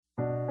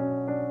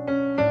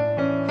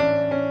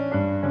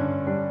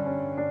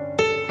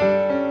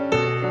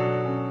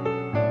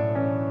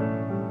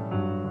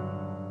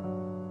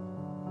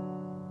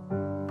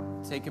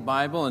Take your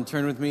Bible and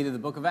turn with me to the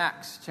book of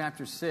Acts,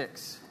 chapter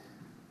 6.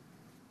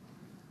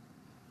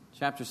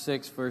 Chapter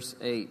 6, verse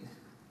 8.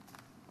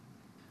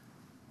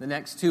 The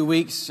next 2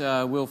 weeks,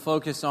 we'll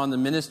focus on the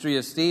ministry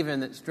of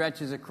Stephen that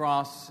stretches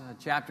across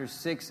chapters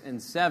 6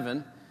 and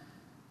 7.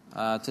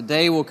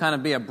 Today will kind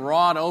of be a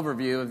broad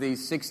overview of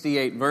these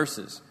 68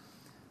 verses.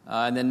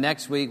 And then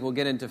next week, we'll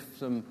get into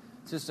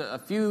just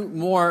a few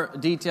more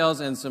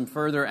details and some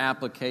further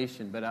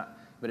application.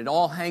 But it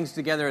all hangs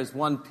together as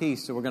one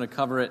piece, so we're going to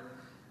cover it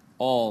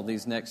all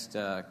these next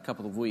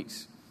couple of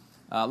weeks.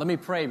 Let me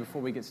pray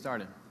before we get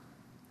started.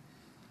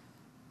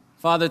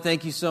 Father,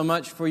 thank you so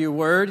much for your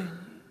word.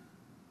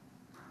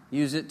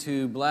 Use it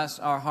to bless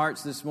our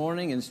hearts this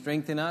morning and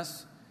strengthen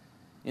us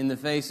in the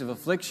face of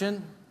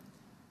affliction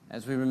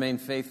as we remain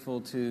faithful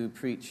to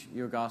preach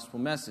your gospel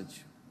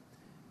message.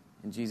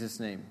 In Jesus'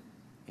 name,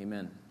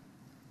 amen.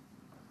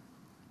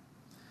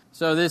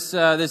 So this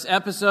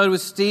episode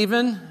with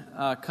Stephen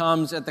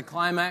comes at the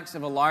climax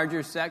of a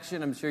larger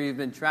section. I'm sure you've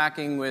been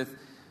tracking with,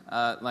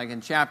 like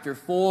in chapter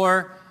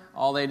 4,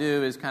 all they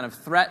do is kind of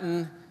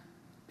threaten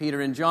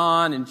Peter and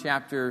John. In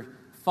chapter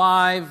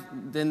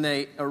 5, then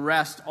they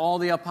arrest all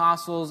the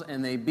apostles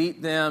and they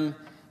beat them,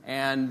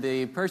 and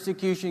the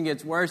persecution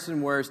gets worse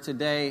and worse.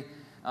 Today,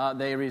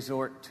 they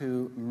resort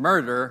to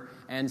murder,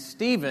 and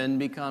Stephen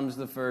becomes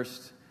the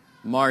first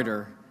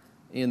martyr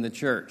in the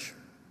church.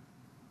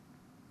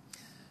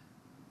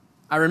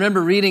 I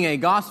remember reading a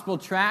gospel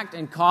tract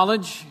in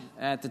college.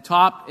 At the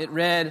top, it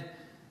read,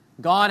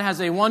 "God has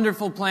a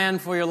wonderful plan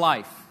for your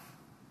life."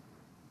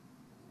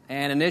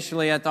 And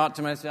initially, I thought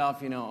to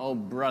myself, oh,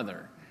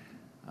 brother,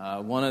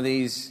 one of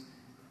these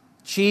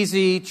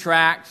cheesy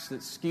tracts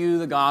that skew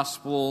the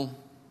gospel.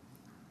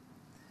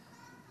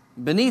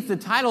 Beneath the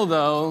title,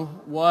 though,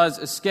 was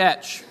a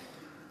sketch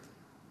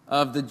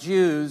of the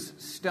Jews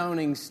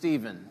stoning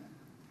Stephen.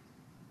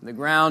 The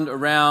ground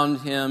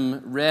around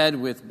him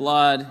red with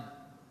blood,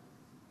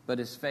 but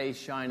his face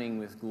shining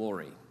with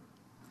glory.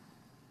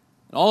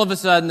 And all of a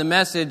sudden, the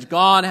message,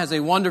 God has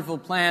a wonderful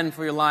plan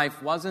for your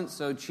life, wasn't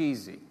so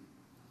cheesy.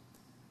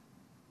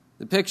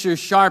 The picture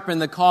sharpened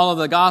the call of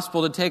the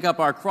gospel to take up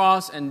our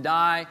cross and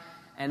die,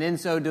 and in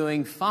so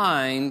doing,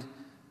 find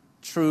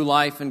true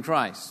life in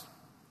Christ.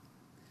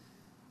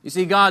 You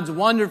see, God's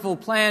wonderful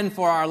plan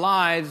for our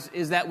lives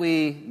is that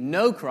we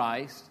know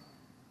Christ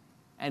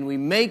and we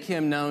make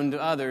Him known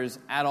to others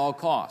at all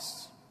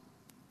costs.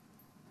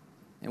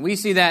 And we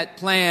see that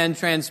plan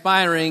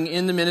transpiring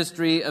in the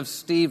ministry of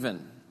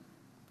Stephen.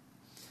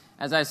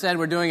 As I said,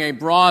 we're doing a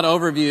broad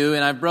overview,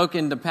 and I've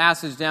broken the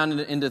passage down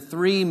into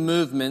three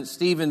movements: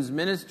 Stephen's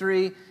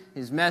ministry,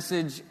 his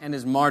message, and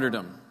his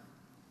martyrdom.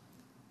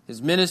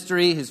 His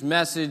ministry, his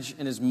message,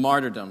 and his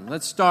martyrdom.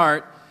 Let's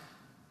start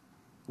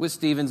with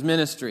Stephen's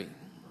ministry.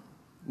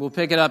 We'll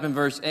pick it up in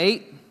verse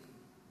 8.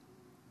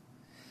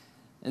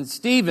 "And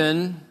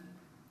Stephen,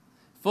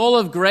 full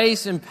of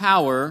grace and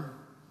power,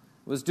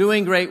 was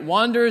doing great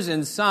wonders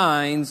and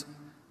signs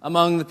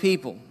among the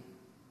people.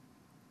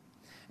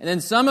 And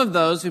then some of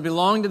those who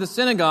belonged to the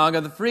synagogue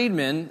of the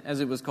freedmen, as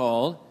it was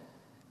called,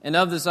 and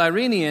of the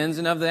Cyrenians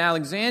and of the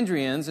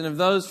Alexandrians and of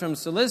those from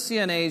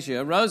Cilicia and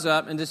Asia rose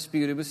up and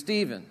disputed with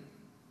Stephen.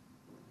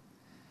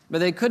 But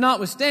they could not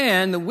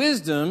withstand the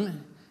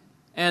wisdom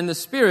and the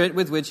spirit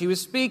with which he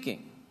was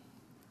speaking.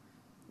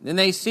 Then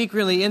they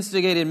secretly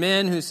instigated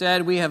men who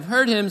said, 'We have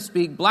heard him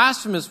speak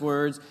blasphemous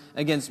words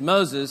against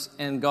Moses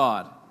and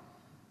God.'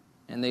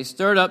 And they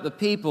stirred up the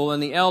people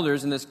and the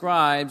elders and the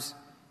scribes,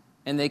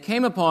 and they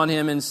came upon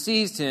him and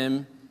seized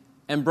him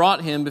and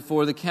brought him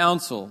before the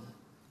council.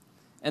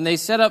 And they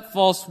set up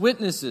false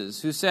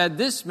witnesses who said,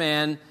 'This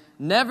man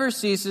never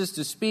ceases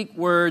to speak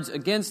words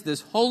against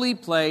this holy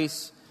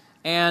place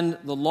and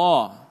the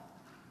law.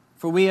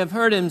 For we have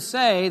heard him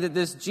say that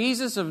this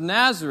Jesus of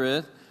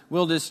Nazareth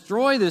will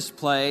destroy this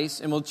place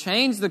and will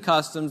change the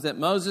customs that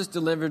Moses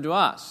delivered to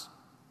us.'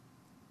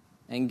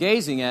 And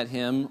gazing at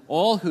him,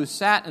 all who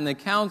sat in the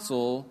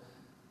council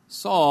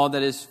saw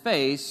that his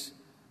face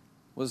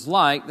was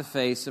like the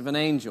face of an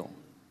angel."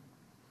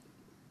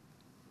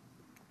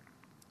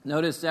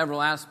 Notice several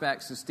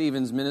aspects of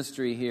Stephen's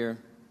ministry here.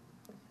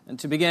 And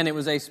to begin, it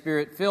was a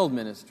spirit-filled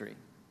ministry.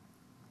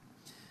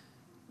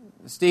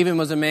 Stephen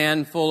was a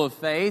man full of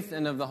faith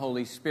and of the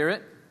Holy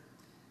Spirit.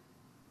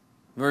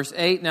 Verse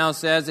 8 now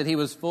says that he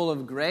was full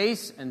of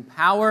grace and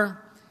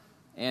power.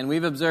 And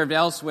we've observed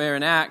elsewhere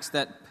in Acts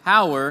that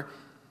power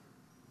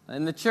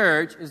in the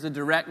church is the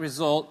direct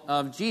result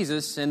of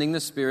Jesus sending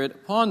the Spirit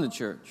upon the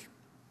church.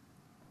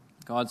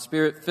 God's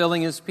Spirit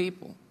filling His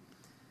people.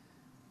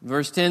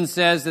 Verse 10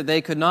 says that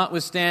they could not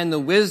withstand the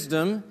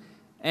wisdom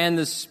and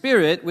the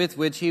spirit with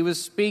which He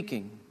was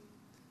speaking.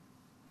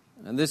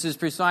 And this is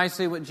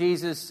precisely what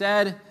Jesus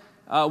said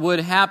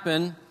would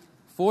happen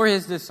for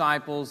His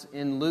disciples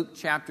in Luke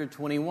chapter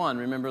 21.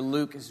 Remember,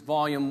 Luke is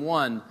volume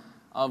 1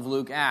 of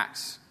Luke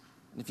Acts.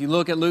 If you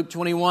look at Luke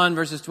 21,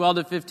 verses 12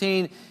 to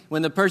 15,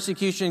 when the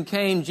persecution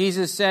came,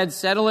 Jesus said,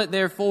 "Settle it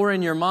therefore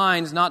in your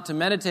minds not to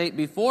meditate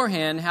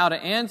beforehand how to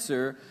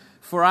answer,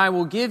 for I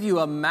will give you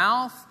a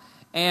mouth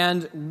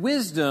and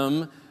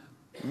wisdom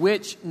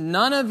which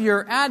none of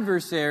your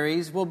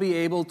adversaries will be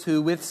able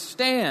to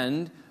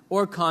withstand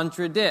or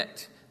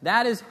contradict.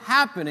 That is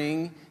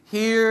happening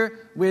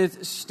here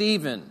with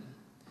Stephen.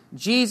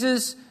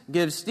 Jesus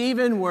gives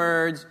Stephen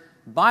words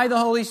by the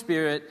Holy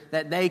Spirit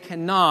that they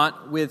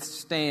cannot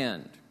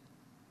withstand.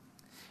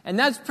 And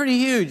that's pretty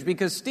huge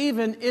because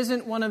Stephen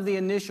isn't one of the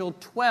initial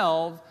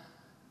 12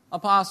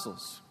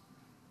 apostles.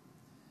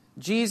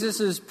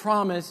 Jesus'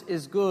 promise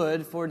is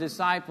good for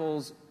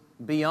disciples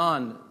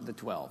beyond the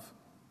 12.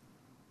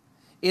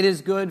 It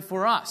is good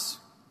for us.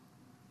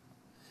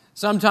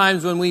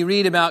 Sometimes when we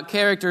read about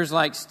characters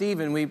like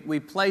Stephen, we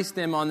place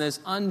them on this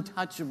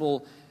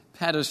untouchable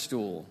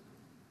pedestal.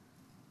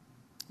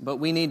 But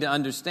we need to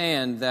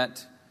understand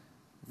that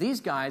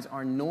these guys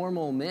are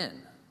normal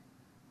men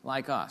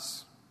like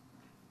us.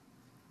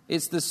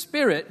 It's the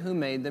Spirit who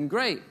made them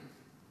great.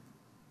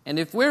 And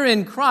if we're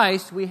in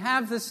Christ, we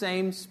have the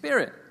same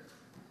Spirit.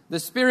 The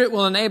Spirit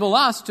will enable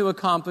us to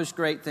accomplish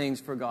great things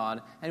for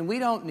God, and we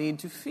don't need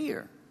to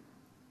fear.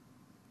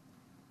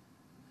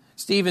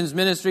 Stephen's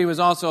ministry was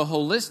also a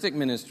holistic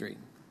ministry.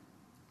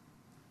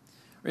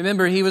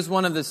 Remember, he was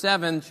one of the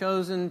 7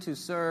 chosen to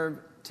serve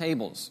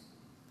tables.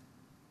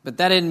 But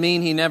that didn't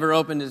mean he never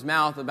opened his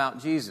mouth about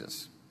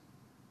Jesus.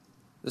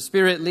 The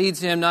Spirit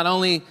leads him not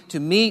only to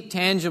meet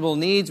tangible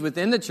needs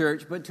within the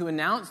church, but to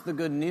announce the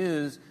good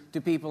news to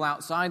people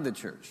outside the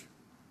church.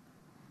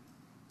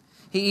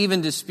 He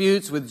even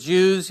disputes with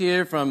Jews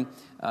here from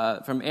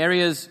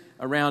areas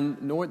around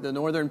the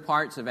northern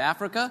parts of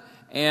Africa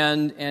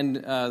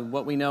and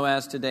what we know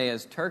as today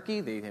as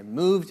Turkey. They have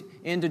moved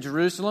into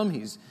Jerusalem.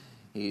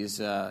 He's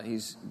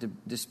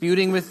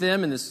disputing with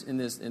them in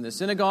the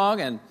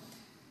synagogue, and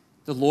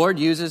the Lord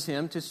uses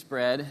him to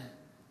spread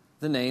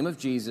the name of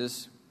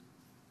Jesus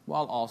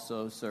while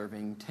also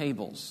serving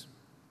tables.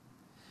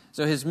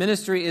 So his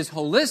ministry is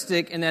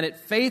holistic in that it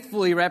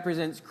faithfully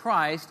represents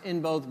Christ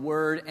in both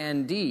word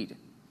and deed.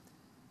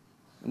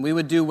 And we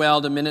would do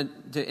well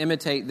to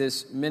imitate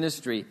this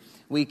ministry.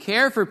 We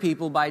care for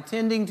people by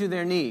tending to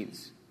their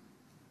needs,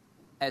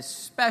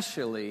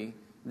 especially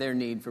their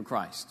need for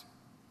Christ.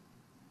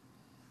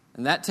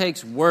 And that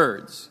takes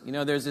words. You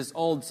know, there's this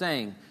old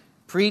saying,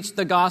 preach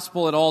the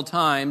gospel at all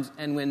times,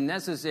 and when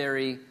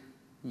necessary,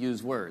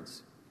 use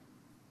words.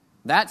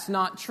 That's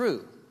not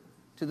true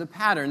to the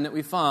pattern that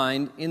we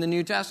find in the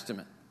New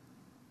Testament.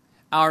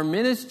 Our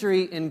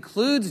ministry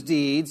includes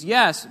deeds,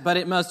 yes, but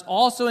it must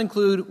also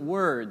include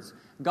words,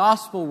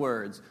 gospel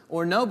words,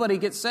 or nobody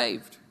gets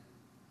saved.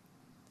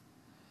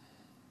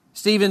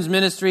 Stephen's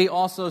ministry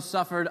also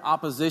suffered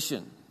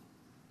opposition.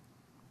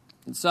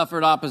 It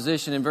suffered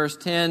opposition. In verse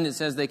 10, it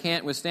says they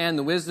can't withstand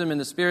the wisdom and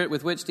the spirit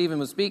with which Stephen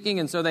was speaking,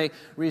 and so they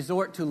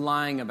resort to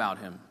lying about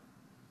him.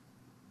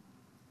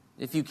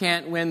 If you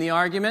can't win the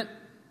argument,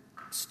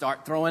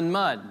 start throwing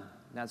mud.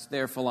 That's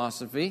their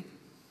philosophy,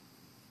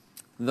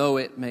 though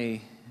it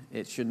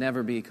should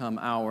never become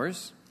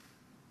ours.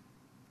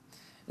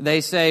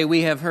 They say,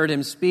 we have heard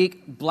him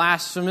speak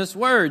blasphemous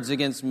words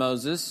against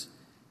Moses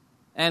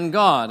and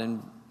God.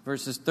 In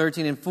verses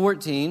 13 and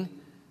 14,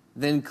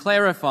 then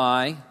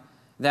clarify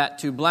that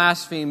to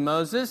blaspheme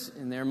Moses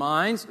in their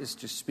minds is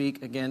to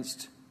speak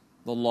against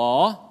the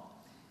law,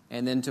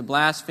 and then to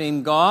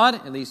blaspheme God,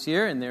 at least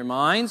here in their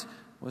minds,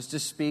 was to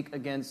speak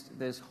against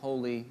this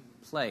holy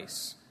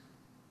place.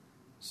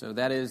 So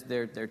that is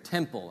their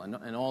temple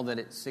and all that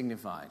it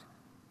signified.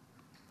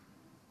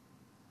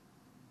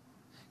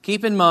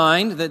 Keep in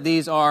mind that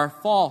these are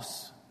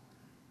false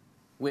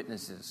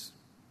witnesses.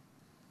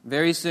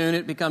 Very soon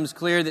it becomes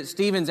clear that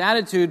Stephen's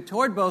attitude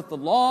toward both the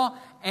law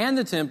and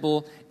the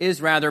temple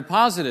is rather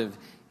positive.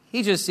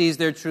 He just sees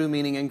their true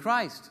meaning in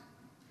Christ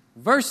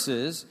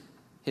versus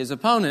his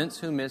opponents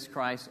who miss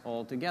Christ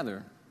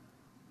altogether.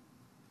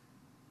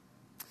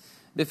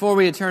 Before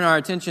we turn our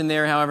attention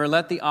there, however,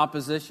 let the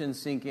opposition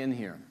sink in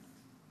here.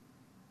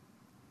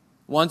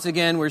 Once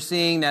again, we're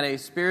seeing that a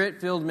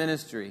Spirit-filled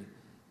ministry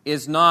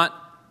is not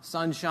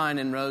sunshine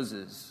and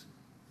roses.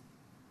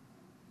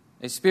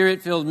 A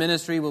Spirit-filled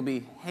ministry will be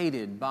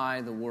hated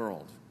by the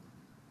world.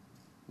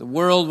 The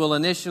world will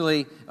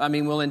intentionally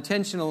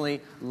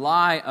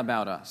lie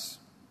about us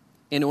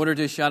in order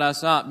to shut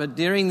us up. But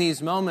during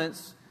these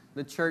moments,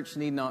 the church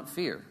need not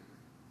fear.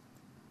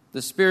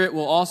 The Spirit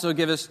will also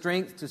give us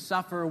strength to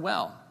suffer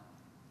well.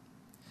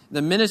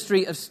 The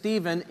ministry of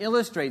Stephen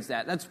illustrates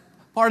that. That's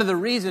part of the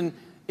reason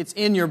it's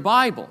in your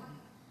Bible,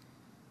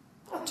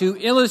 to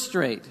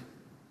illustrate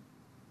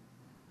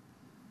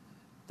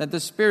that the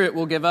Spirit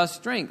will give us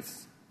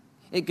strength.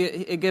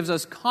 It gives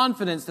us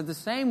confidence that in the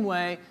same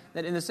way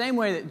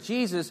that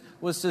Jesus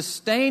was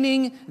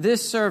sustaining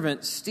this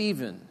servant,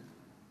 Stephen,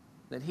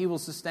 that he will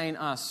sustain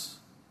us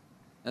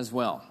as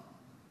well.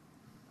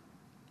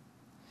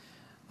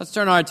 Let's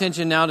turn our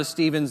attention now to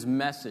Stephen's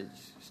message,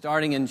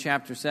 starting in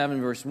chapter 7,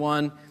 verse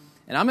 1.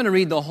 And I'm going to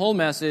read the whole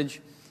message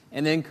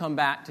and then come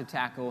back to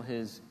tackle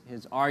his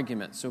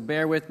argument. So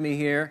bear with me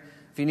here.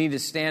 If you need to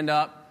stand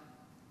up,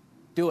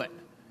 do it.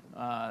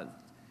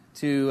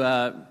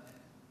 To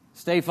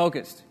stay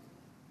focused.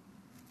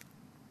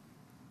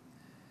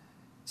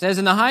 says,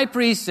 and the high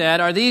priest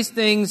said, are these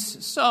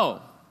things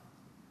so?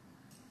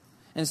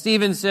 And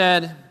Stephen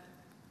said,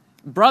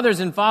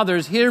 brothers and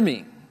fathers, hear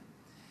me.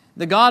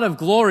 The God of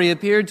glory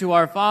appeared to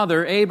our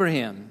father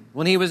Abraham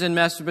when he was in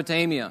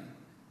Mesopotamia,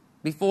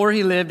 before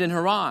he lived in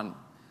Haran,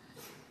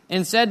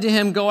 and said to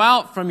him, go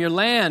out from your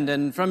land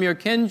and from your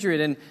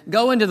kindred and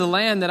go into the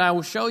land that I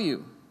will show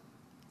you.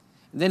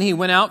 Then he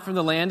went out from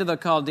the land of the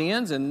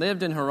Chaldeans and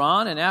lived in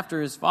Haran, and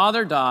after his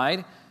father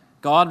died,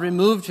 God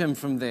removed him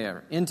from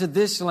there into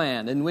this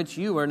land in which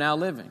you are now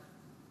living.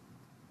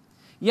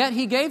 Yet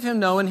he gave him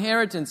no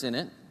inheritance in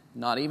it,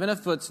 not even a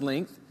foot's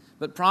length,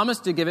 but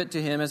promised to give it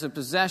to him as a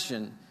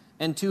possession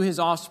and to his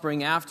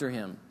offspring after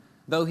him,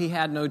 though he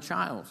had no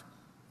child.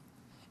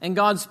 And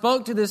God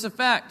spoke to this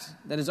effect,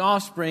 that his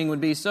offspring would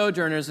be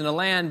sojourners in a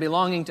land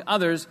belonging to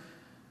others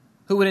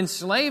who would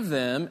enslave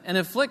them and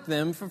afflict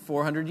them for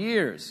 400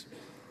 years.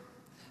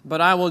 But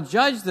I will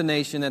judge the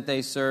nation that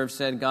they serve,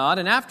 said God,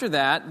 and after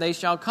that they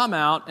shall come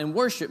out and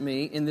worship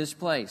me in this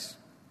place.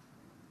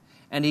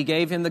 And he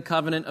gave him the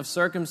covenant of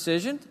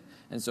circumcision.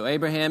 And so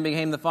Abraham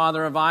became the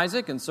father of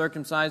Isaac and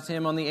circumcised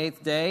him on the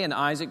 8th day. And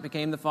Isaac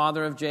became the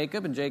father of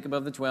Jacob, and Jacob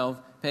of the 12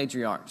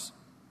 patriarchs.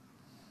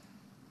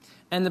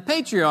 And the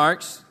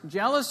patriarchs,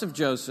 jealous of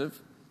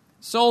Joseph,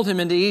 sold him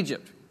into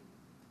Egypt.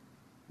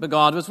 But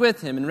God was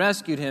with him and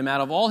rescued him out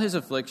of all his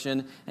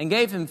affliction and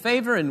gave him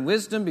favor and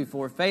wisdom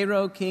before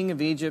Pharaoh, king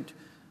of Egypt,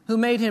 who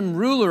made him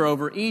ruler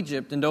over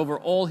Egypt and over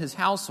all his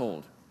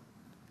household.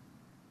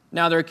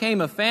 Now there came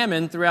a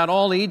famine throughout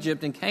all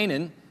Egypt and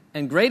Canaan,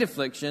 and great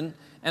affliction,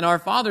 and our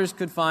fathers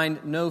could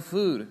find no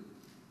food.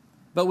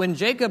 But when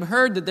Jacob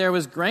heard that there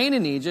was grain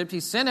in Egypt,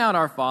 he sent out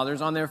our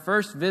fathers on their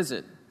first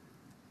visit.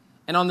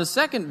 And on the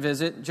second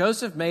visit,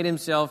 Joseph made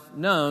himself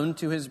known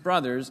to his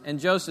brothers, and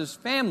Joseph's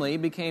family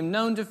became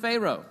known to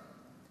Pharaoh.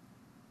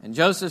 And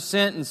Joseph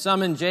sent and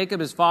summoned Jacob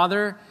his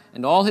father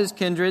and all his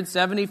kindred,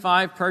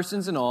 75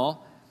 persons in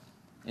all.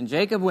 And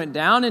Jacob went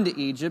down into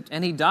Egypt,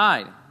 and he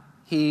died,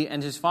 he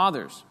and his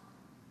fathers.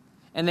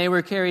 And they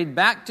were carried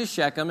back to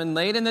Shechem and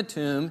laid in the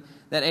tomb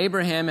that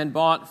Abraham had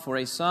bought for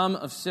a sum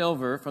of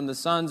silver from the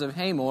sons of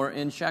Hamor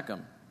in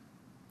Shechem.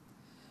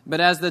 But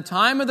as the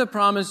time of the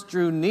promise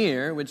drew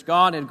near, which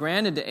God had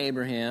granted to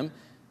Abraham,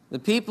 the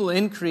people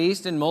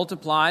increased and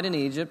multiplied in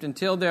Egypt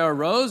until there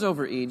arose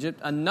over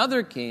Egypt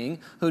another king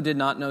who did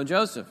not know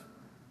Joseph.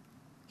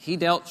 He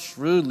dealt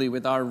shrewdly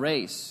with our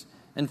race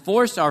and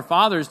forced our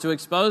fathers to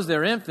expose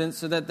their infants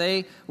so that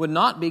they would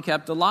not be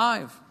kept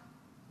alive.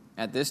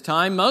 At this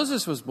time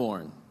Moses was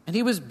born, and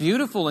he was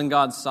beautiful in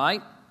God's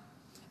sight,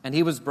 and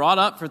he was brought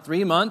up for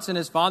 3 months in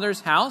his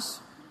father's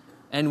house.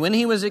 And when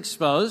he was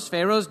exposed,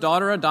 Pharaoh's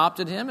daughter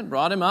adopted him and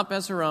brought him up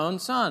as her own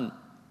son.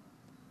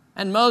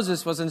 And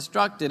Moses was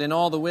instructed in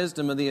all the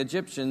wisdom of the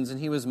Egyptians, and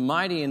he was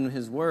mighty in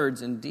his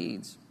words and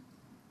deeds.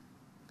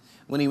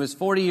 When he was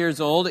 40 years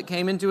old, it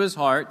came into his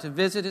heart to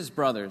visit his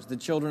brothers, the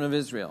children of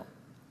Israel.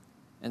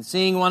 And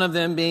seeing one of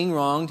them being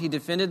wronged, he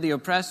defended the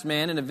oppressed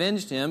man and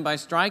avenged him by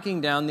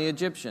striking down the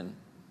Egyptian.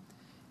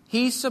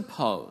 He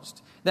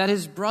supposed that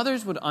his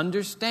brothers would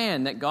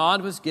understand that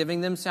God was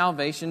giving them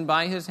salvation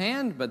by his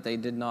hand, but they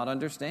did not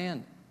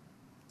understand.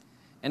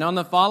 And on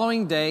the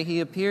following day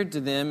he appeared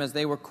to them as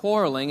they were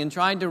quarreling and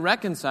tried to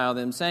reconcile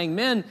them, saying,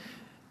 men,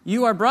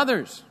 you are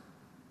brothers.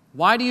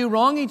 Why do you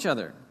wrong each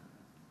other?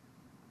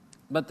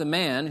 But the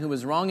man who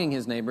was wronging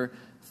his neighbor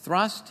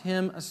thrust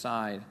him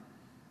aside,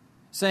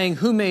 saying,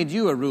 who made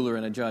you a ruler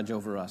and a judge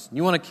over us?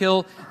 You want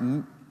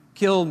to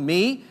kill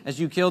me as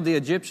you killed the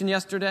Egyptian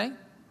yesterday?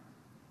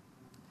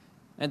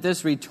 At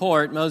this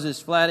retort,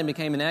 Moses fled and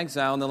became an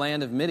exile in the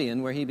land of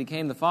Midian, where he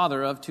became the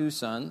father of 2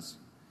 sons.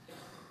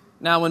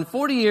 Now, when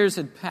 40 years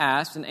had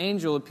passed, an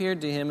angel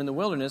appeared to him in the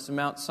wilderness of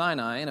Mount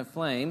Sinai in a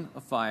flame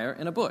of fire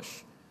in a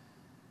bush.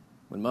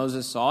 When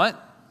Moses saw it,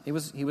 he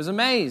was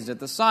amazed at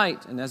the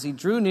sight, and as he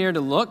drew near to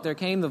look, there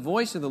came the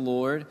voice of the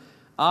Lord,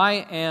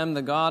 I am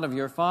the God of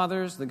your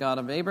fathers, the God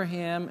of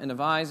Abraham and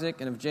of Isaac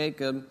and of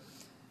Jacob.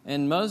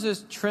 And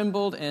Moses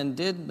trembled and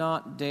did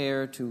not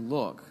dare to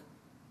look.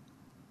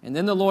 And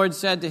then the Lord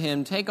said to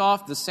him, take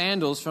off the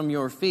sandals from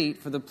your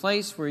feet, for the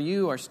place where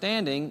you are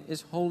standing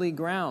is holy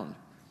ground.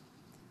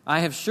 I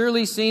have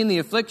surely seen the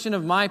affliction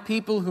of my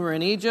people who are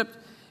in Egypt,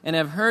 and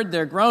have heard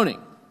their groaning,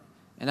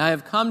 and I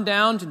have come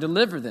down to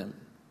deliver them.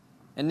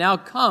 And now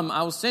come,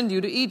 I will send you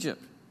to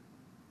Egypt.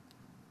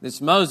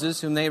 This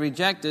Moses, whom they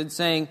rejected,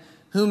 saying,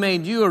 who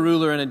made you a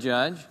ruler and a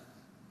judge?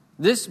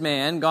 This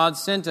man God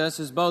sent us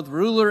as both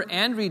ruler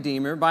and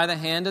redeemer by the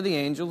hand of the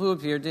angel who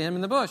appeared to him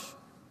in the bush.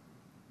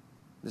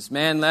 This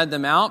man led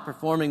them out,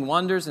 performing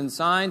wonders and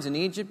signs in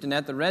Egypt and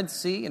at the Red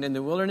Sea and in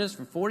the wilderness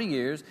for 40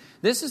 years.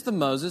 This is the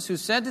Moses who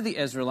said to the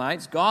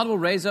Israelites, God will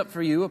raise up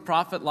for you a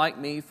prophet like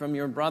me from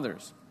your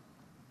brothers.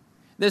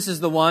 This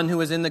is the one who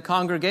was in the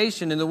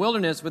congregation in the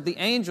wilderness with the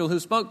angel who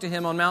spoke to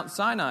him on Mount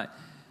Sinai.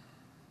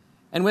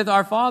 And with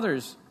our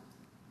fathers,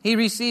 he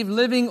received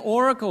living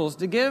oracles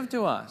to give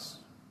to us.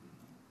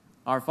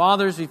 Our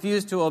fathers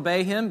refused to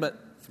obey him, but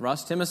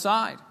thrust him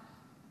aside,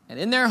 And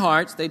in their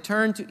hearts they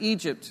turned to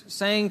Egypt,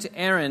 saying to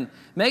Aaron,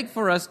 "Make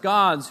for us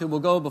gods who will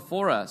go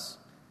before us.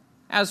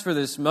 As for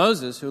this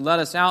Moses, who led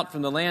us out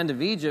from the land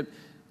of Egypt,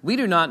 we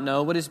do not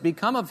know what has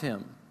become of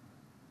him."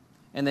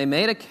 And they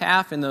made a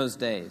calf in those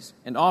days,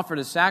 and offered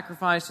a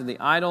sacrifice to the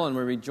idol, and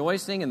were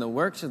rejoicing in the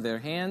works of their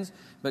hands.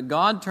 But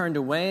God turned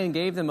away and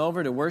gave them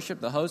over to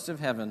worship the hosts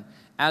of heaven.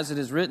 As it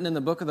is written in the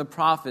book of the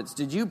prophets,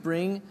 "Did you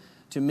bring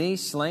to me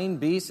slain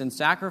beasts and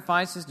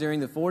sacrifices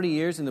during the 40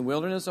 years in the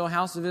wilderness, O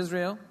house of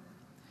Israel?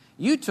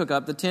 You took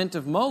up the tent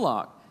of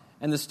Moloch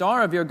and the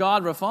star of your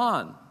god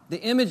Rephan,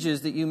 the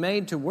images that you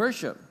made to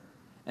worship,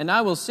 and I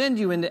will send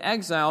you into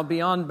exile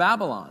beyond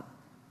Babylon."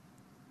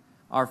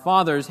 Our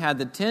fathers had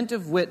the tent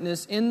of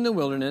witness in the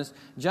wilderness,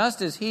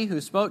 just as he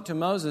who spoke to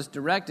Moses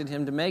directed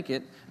him to make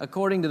it,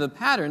 according to the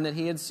pattern that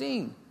he had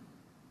seen.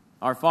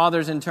 Our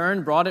fathers in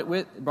turn brought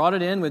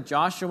it in with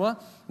Joshua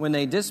when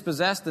they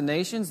dispossessed the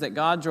nations that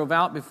God drove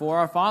out before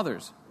our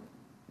fathers.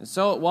 And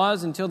so it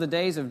was until the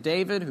days of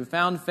David, who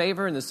found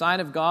favor in the sight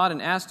of God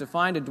and asked to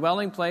find a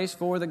dwelling place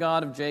for the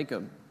God of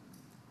Jacob.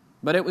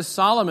 But it was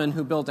Solomon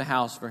who built a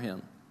house for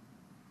him.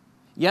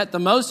 Yet the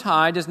Most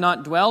High does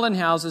not dwell in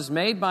houses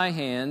made by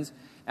hands,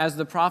 as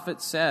the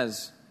prophet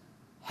says,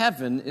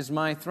 "Heaven is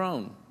my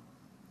throne,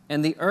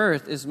 and the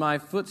earth is my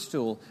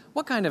footstool.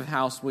 What kind of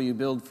house will you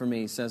build for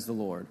me, says the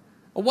Lord?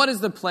 Or what is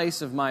the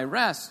place of my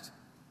rest?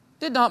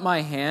 Did not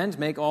my hand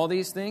make all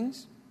these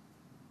things?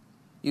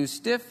 You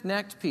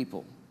stiff-necked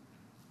people,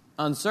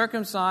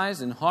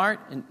 uncircumcised in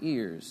heart and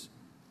ears,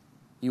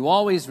 you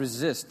always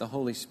resist the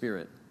Holy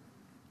Spirit.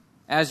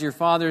 As your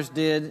fathers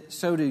did,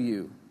 so do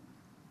you.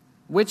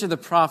 Which of the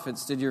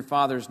prophets did your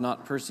fathers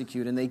not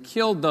persecute? And they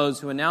killed those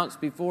who announced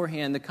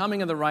beforehand the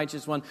coming of the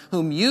righteous one,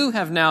 whom you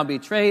have now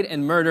betrayed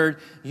and murdered,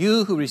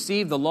 you who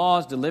received the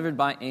laws delivered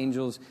by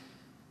angels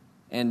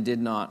and did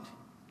not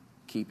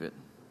keep it."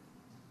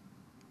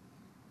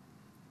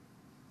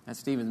 That's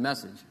Stephen's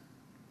message.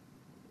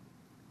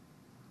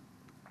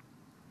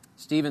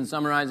 Stephen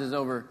summarizes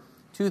over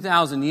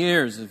 2,000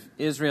 years of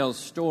Israel's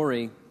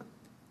story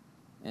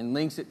and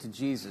links it to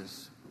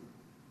Jesus.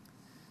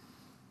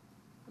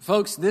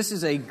 Folks, this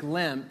is a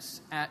glimpse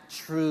at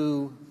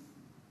true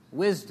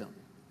wisdom.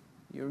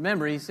 You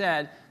remember he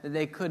said that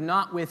they could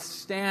not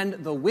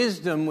withstand the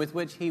wisdom with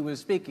which he was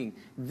speaking.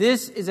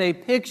 This is a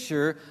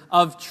picture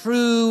of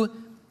true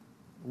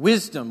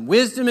wisdom.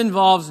 Wisdom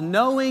involves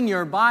knowing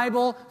your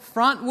Bible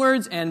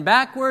frontwards and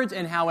backwards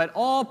and how it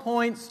all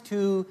points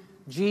to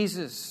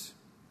Jesus.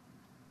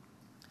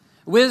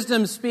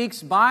 Wisdom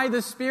speaks by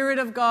the Spirit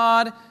of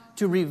God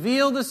to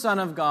reveal the Son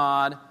of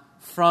God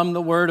from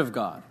the Word of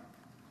God.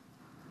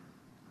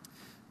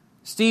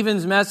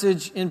 Stephen's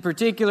message in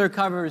particular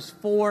covers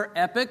 4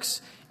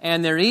 epics,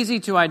 and they're easy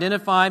to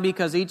identify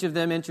because each of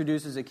them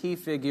introduces a key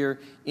figure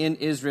in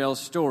Israel's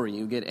story.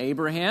 You get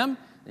Abraham,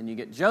 then you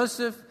get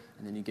Joseph,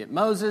 and then you get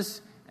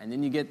Moses, and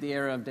then you get the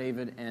era of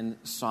David and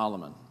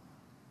Solomon.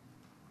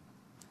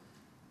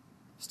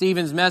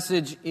 Stephen's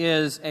message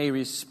is a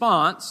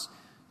response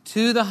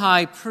to the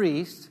high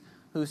priest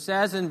who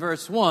says in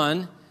verse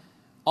 1,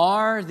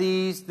 "Are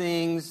these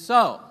things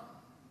so?"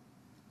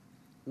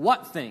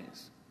 What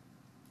things?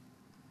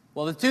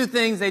 Well, the 2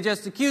 things they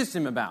just accused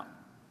him about.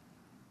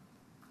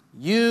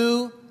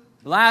 You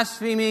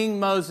blaspheming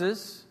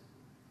Moses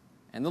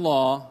and the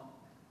law,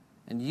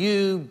 and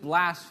you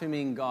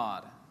blaspheming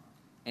God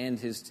and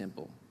his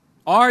temple.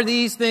 Are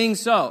these things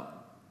so?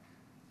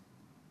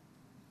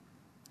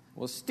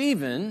 Well,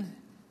 Stephen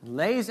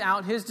lays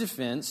out his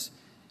defense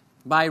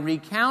by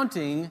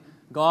recounting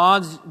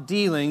God's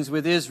dealings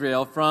with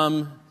Israel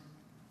from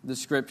the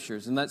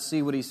Scriptures. And let's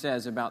see what he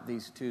says about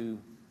these two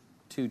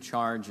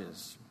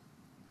charges.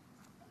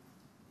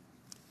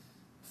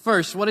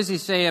 First, what does he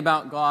say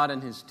about God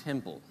and his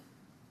temple?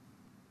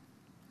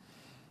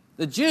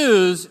 The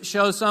Jews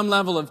show some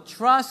level of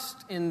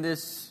trust in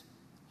this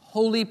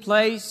holy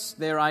place.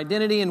 Their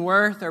identity and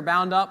worth are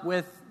bound up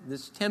with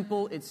this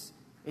temple. It's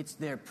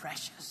their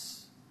precious.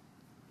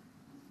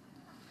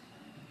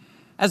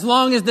 As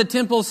long as the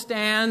temple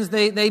stands,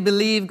 they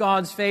believe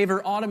God's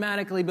favor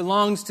automatically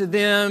belongs to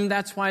them.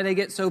 That's why they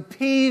get so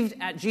peeved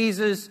at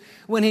Jesus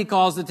when he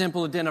calls the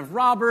temple a den of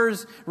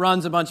robbers,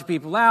 runs a bunch of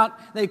people out.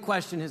 They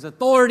question his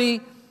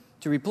authority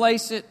to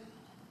replace it.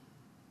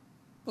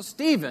 Well,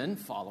 Stephen,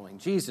 following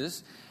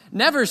Jesus,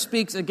 never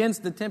speaks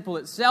against the temple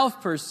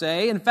itself per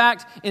se. In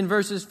fact, in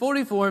verses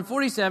 44 and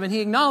 47,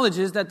 he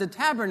acknowledges that the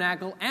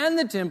tabernacle and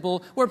the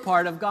temple were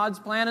part of God's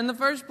plan in the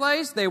first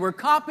place. They were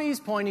copies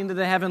pointing to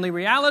the heavenly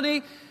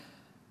reality.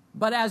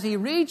 But as he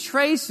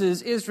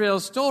retraces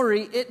Israel's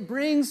story, it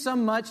brings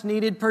some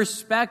much-needed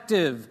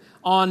perspective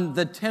on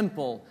the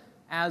temple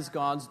as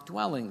God's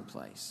dwelling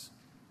place.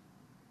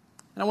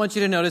 And I want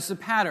you to notice the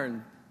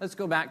pattern. Let's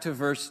go back to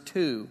verse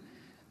 2.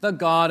 The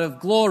God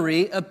of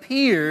glory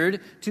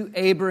appeared to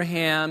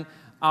Abraham,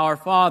 our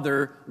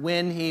father,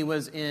 when he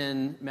was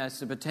in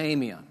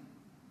Mesopotamia.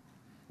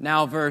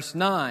 Now, verse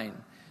 9.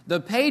 The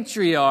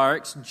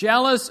patriarchs,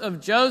 jealous of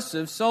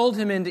Joseph, sold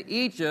him into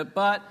Egypt,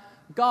 but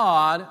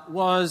God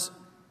was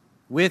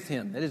with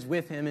him. That is,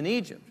 with him in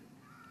Egypt.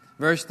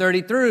 Verse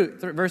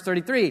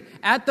 33,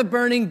 at the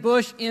burning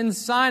bush in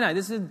Sinai.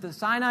 This is the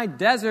Sinai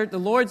desert. The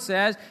Lord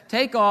says,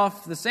 take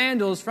off the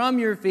sandals from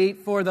your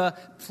feet, for the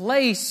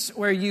place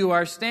where you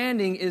are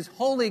standing is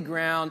holy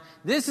ground.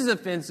 This is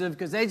offensive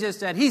because they just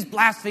said, he's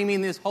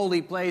blaspheming this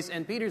holy place.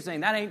 And Peter's saying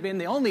that ain't been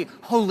the only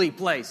holy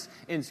place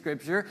in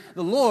Scripture.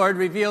 The Lord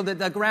revealed that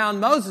the ground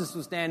Moses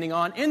was standing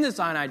on in the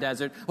Sinai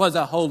desert was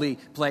a holy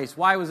place.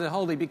 Why was it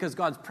holy? Because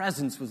God's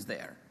presence was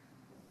there.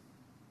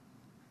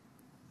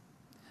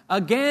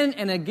 Again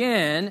and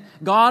again,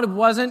 God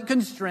wasn't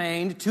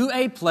constrained to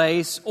a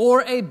place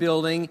or a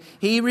building.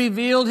 He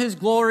revealed His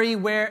glory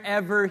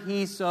wherever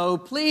He so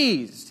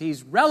pleased.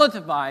 He's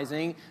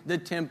relativizing the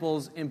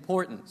temple's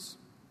importance.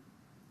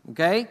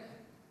 Okay?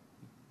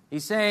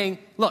 He's saying,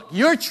 look,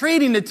 you're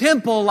treating the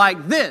temple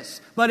like this,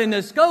 but in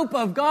the scope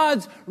of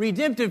God's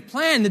redemptive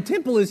plan, the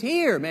temple is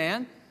here,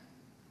 man.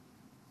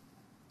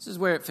 This is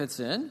where it fits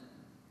in.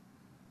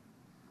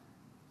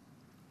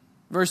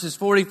 Verses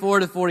 44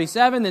 to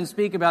 47 then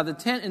speak about the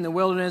tent in the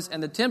wilderness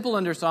and the temple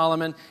under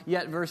Solomon.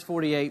 Yet verse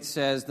 48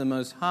 says, the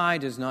Most High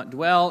does not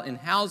dwell in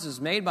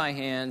houses made by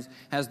hands.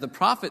 As the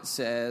prophet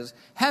says,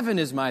 heaven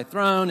is my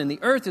throne and the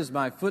earth is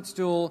my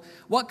footstool.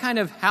 What kind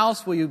of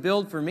house will you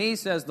build for me,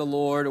 says the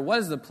Lord? What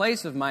is the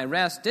place of my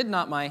rest? Did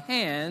not my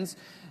hands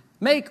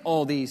make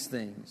all these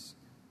things?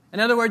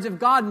 In other words, if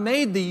God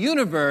made the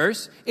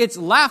universe, it's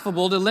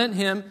laughable to limit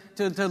him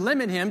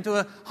to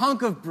a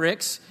hunk of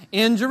bricks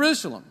in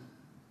Jerusalem.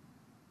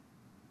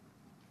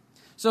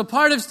 So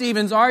part of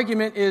Stephen's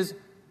argument is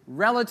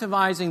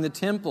relativizing the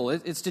temple.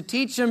 It's to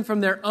teach them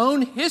from their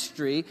own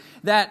history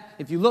that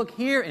if you look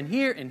here and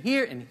here and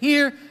here and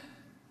here,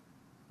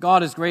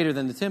 God is greater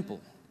than the temple.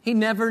 He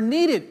never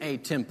needed a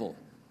temple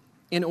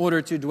in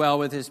order to dwell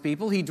with His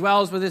people. He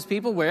dwells with His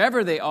people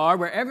wherever they are,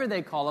 wherever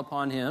they call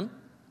upon Him.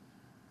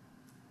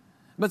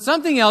 But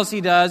something else He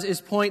does is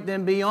point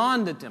them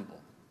beyond the temple.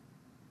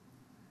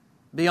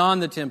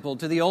 Beyond the temple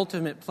to the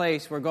ultimate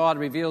place where God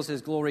reveals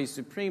His glory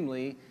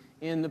supremely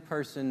in the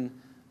person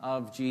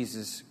of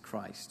Jesus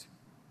Christ.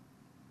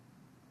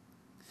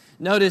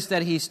 Notice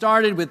that He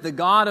started with the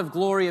God of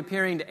glory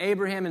appearing to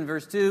Abraham in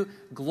verse 2.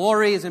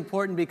 Glory is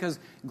important because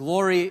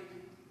glory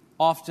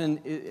often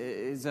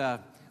is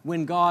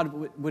when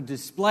God would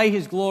display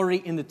His glory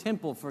in the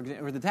temple, for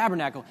example, or the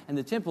tabernacle, and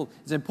the temple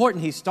is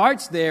important. He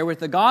starts there with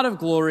the God of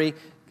glory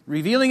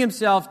revealing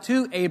Himself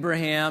to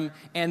Abraham,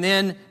 and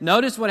then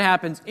notice what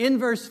happens in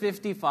verse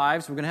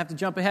 55. So we're going to have to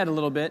jump ahead a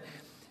little bit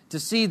to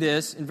see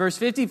this. In verse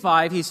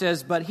 55, he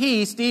says, but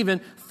he,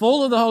 Stephen,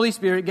 full of the Holy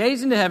Spirit,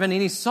 gazed into heaven,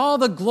 and he saw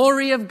the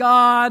glory of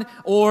God,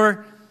 he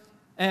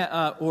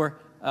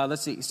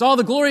saw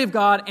the glory of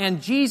God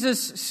and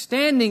Jesus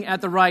standing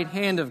at the right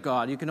hand of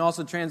God. You can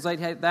also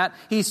translate that.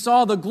 He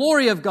saw the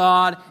glory of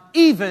God,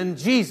 even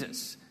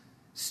Jesus,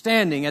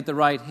 standing at the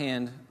right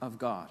hand of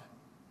God.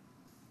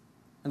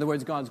 In other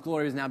words, God's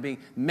glory is now being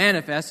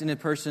manifest in the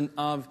person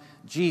of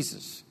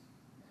Jesus.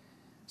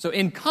 So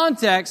in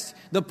context,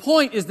 the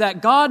point is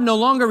that God no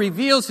longer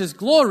reveals His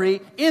glory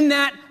in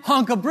that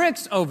hunk of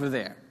bricks over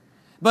there,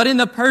 but in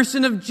the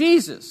person of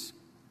Jesus.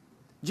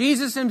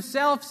 Jesus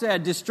Himself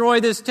said, destroy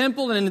this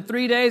temple, and in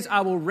 3 days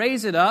I will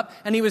raise it up.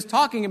 And He was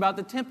talking about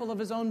the temple of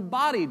His own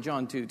body,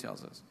 John 2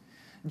 tells us.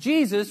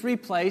 Jesus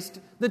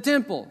replaced the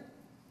temple.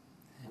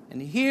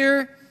 And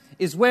here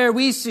is where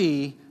we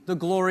see the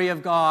glory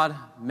of God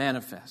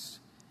manifest.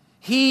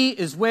 He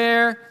is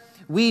where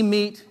we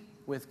meet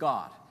with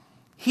God.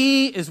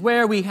 He is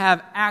where we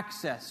have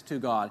access to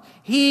God.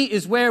 He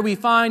is where we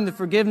find the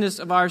forgiveness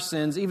of our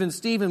sins. Even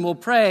Stephen will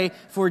pray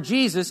for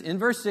Jesus in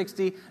verse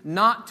 60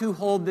 not to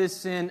hold this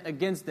sin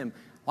against them.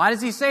 Why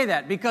does he say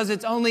that? Because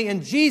it's only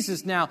in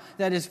Jesus now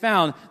that is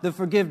found the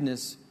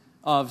forgiveness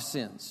of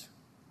sins.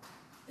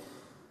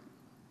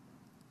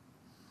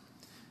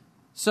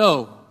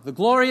 So, the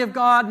glory of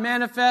God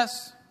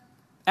manifests.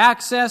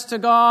 Access to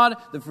God,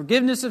 the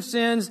forgiveness of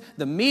sins,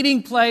 the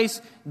meeting place.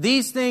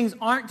 These things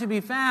aren't to be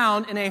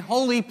found in a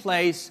holy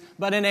place,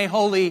 but in a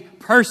holy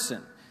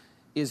person,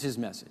 is His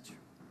message.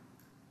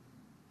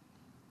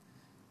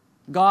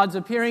 God's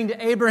appearing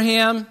to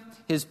Abraham,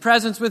 His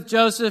presence with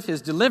Joseph,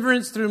 His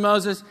deliverance through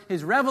Moses,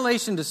 His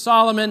revelation to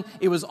Solomon.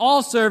 It was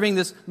all serving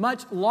this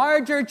much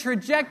larger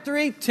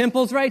trajectory,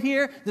 temples right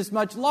here, this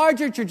much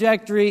larger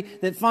trajectory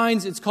that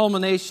finds its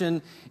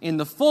culmination in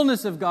the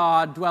fullness of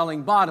God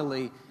dwelling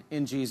bodily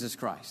in Jesus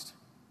Christ.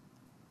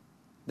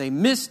 They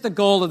missed the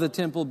goal of the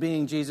temple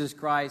being Jesus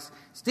Christ.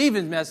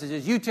 Stephen's message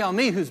is, you tell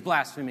me who's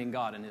blaspheming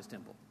God in His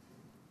temple.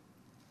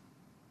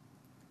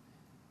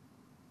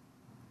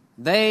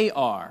 They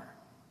are,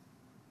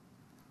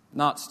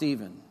 not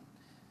Stephen.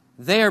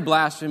 They are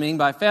blaspheming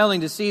by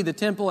failing to see the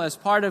temple as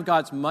part of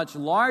God's much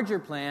larger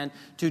plan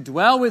to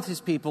dwell with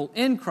His people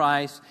in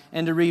Christ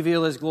and to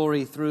reveal His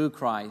glory through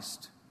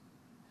Christ.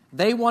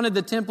 They wanted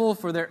the temple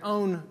for their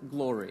own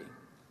glory.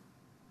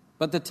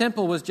 But the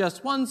temple was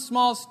just one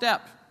small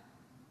step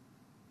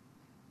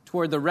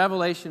toward the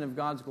revelation of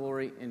God's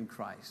glory in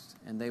Christ.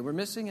 And they were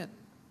missing it.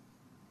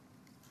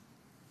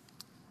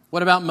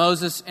 What about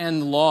Moses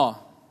and the law?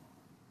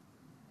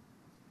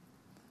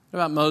 What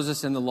about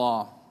Moses and the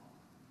law?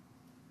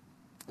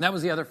 That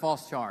was the other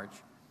false charge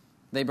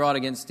they brought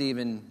against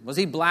Stephen. Was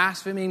he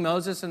blaspheming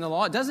Moses and the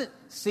law? It doesn't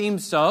seem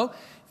so.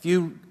 If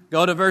you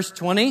go to verse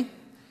 20,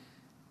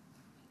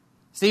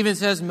 Stephen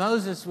says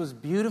Moses was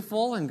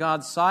beautiful in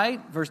God's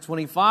sight. Verse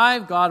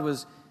 25, God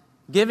was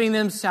giving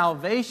them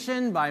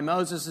salvation by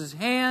Moses'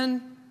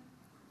 hand.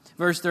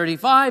 Verse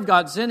 35,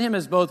 God sent him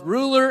as both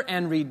ruler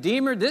and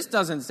redeemer. This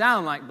doesn't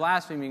sound like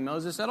blaspheming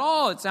Moses at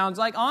all. It sounds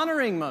like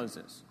honoring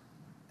Moses.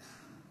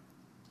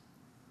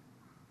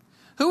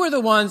 Who are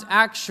the ones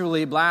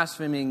actually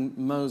blaspheming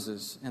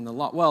Moses and the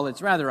law? Well,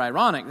 it's rather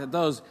ironic that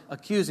those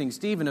accusing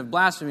Stephen of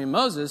blaspheming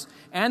Moses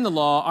and the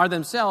law are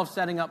themselves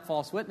setting up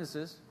false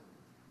witnesses.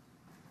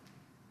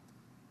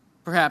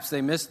 Perhaps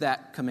they missed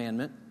that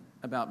commandment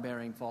about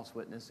bearing false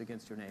witness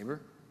against your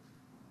neighbor.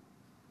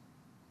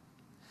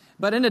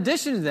 But in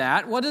addition to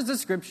that, what does the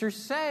Scripture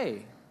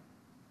say?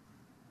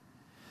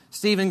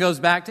 Stephen goes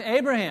back to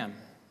Abraham.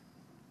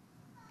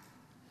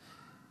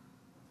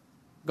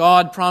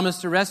 God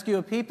promised to rescue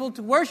a people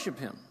to worship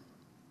Him.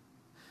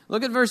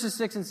 Look at verses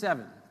 6 and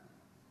 7.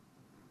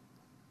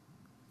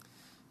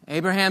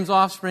 Abraham's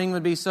offspring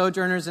would be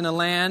sojourners in a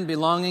land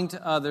belonging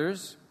to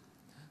others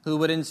who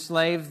would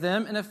enslave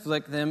them and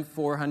afflict them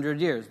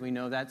 400 years. We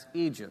know that's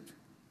Egypt.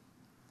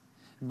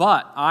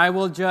 But I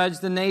will judge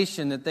the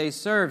nation that they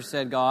serve,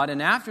 said God,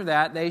 and after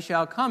that they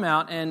shall come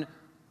out and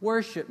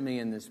worship me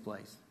in this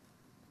place.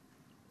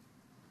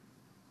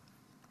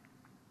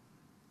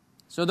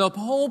 So the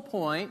whole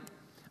point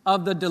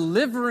of the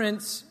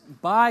deliverance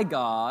by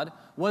God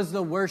was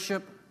the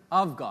worship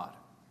of God.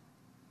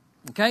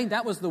 Okay,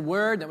 that was the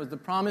word, that was the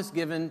promise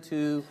given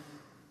to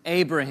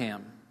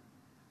Abraham.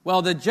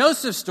 Well, the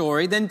Joseph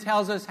story then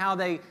tells us how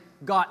they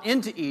got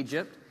into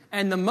Egypt,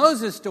 and the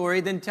Moses story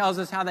then tells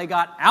us how they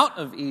got out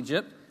of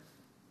Egypt.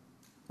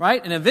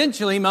 Right? And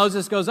eventually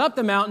Moses goes up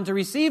the mountain to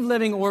receive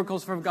living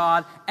oracles from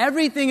God.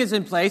 Everything is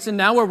in place, and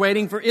now we're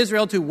waiting for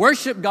Israel to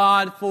worship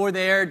God for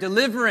their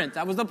deliverance.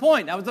 That was the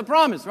point. That was the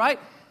promise, right?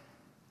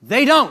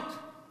 They don't.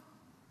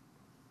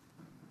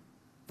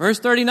 Verse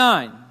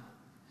 39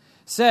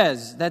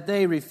 says that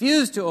they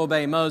refused to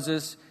obey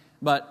Moses,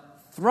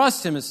 but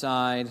thrust him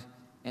aside,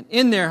 and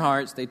in their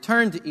hearts they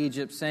turned to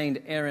Egypt, saying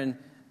to Aaron,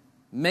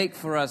 "Make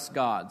for us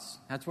gods."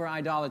 That's where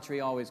idolatry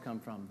always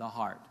comes from, the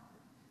heart.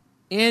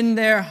 In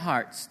their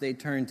hearts they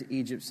turned to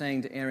Egypt,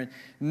 saying to Aaron,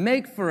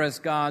 "Make for us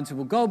gods who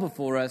will go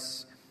before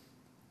us.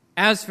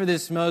 As for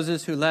this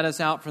Moses who led us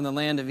out from the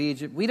land of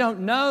Egypt, we don't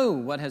know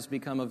what has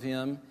become of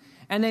him."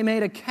 And they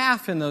made a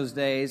calf in those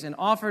days and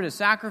offered a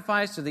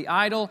sacrifice to the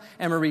idol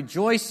and were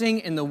rejoicing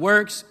in the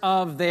works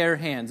of their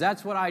hands.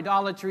 That's what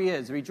idolatry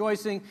is,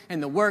 rejoicing in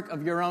the work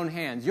of your own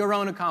hands, your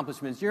own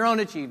accomplishments, your own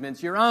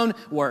achievements, your own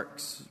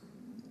works.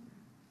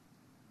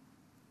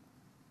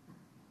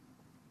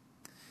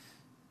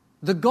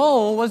 The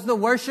goal was the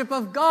worship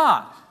of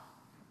God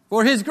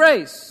for His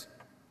grace.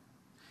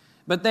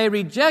 But they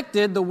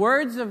rejected the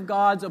words of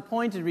God's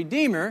appointed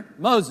Redeemer,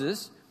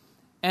 Moses,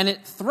 and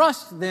it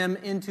thrust them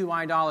into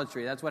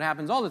idolatry. That's what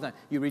happens all the time.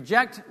 You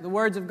reject the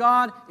words of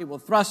God, it will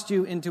thrust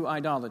you into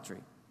idolatry.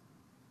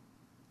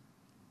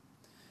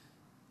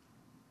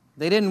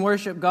 They didn't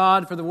worship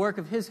God for the work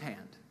of His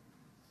hand,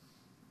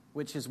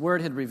 which His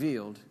word had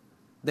revealed.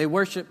 They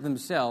worshiped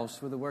themselves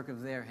for the work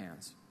of their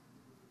hands.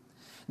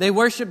 They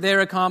worshiped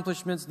their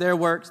accomplishments, their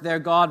works, their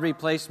God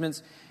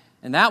replacements.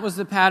 And that was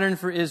the pattern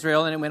for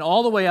Israel. And it went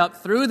all the way up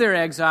through their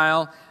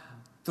exile,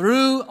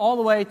 through all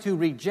the way to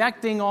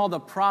rejecting all the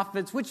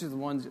prophets. Which of the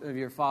ones of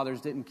your fathers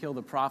didn't kill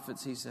the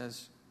prophets, he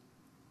says.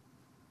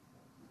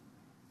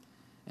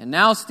 And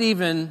now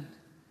Stephen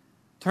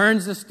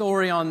turns the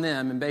story on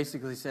them and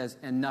basically says,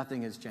 and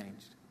nothing has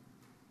changed.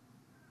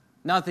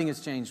 Nothing has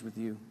changed with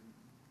you.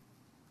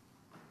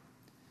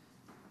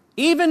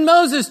 Even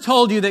Moses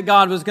told you that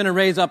God was going to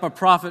raise up a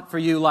prophet for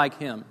you like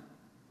him.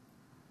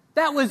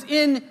 That was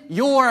in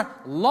your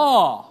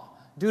law,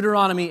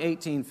 Deuteronomy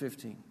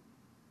 18:15.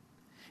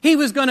 He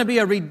was going to be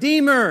a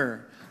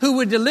redeemer who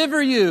would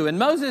deliver you. And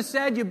Moses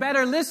said, you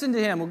better listen to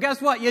him. Well,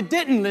 guess what? You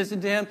didn't listen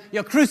to him.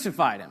 You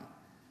crucified him.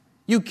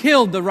 You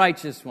killed the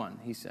righteous one,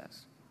 he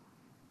says.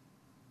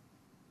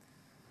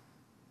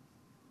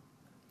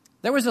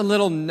 There was a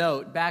little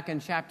note back in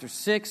chapter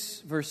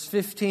 6, verse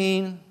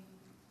 15.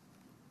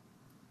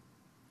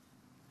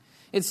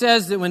 It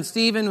says that when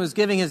Stephen was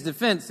giving his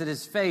defense, that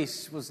his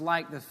face was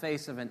like the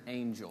face of an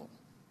angel.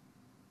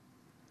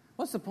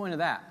 What's the point of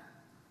that?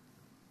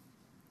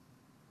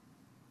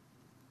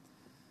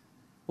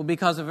 Well,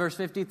 because of verse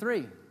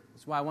 53.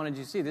 That's why I wanted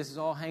you to see this is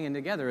all hanging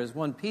together as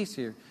one piece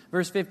here.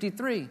 Verse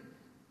 53.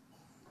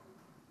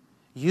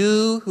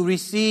 You who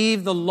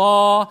received the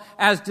law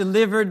as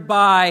delivered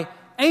by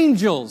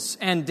angels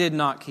and did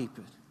not keep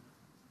it.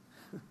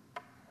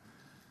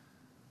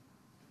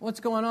 What's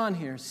going on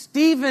here?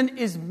 Stephen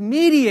is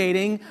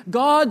mediating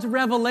God's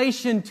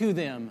revelation to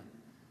them,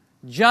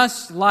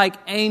 just like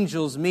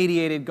angels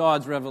mediated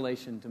God's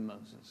revelation to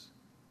Moses.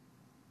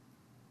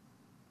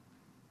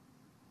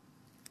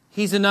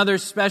 He's another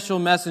special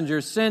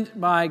messenger sent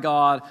by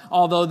God,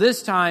 although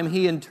this time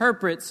he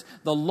interprets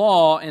the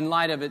law in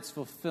light of its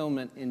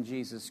fulfillment in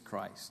Jesus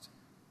Christ.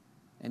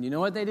 And you know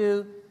what they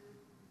do?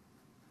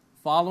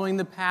 Following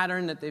the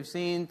pattern that they've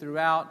seen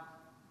throughout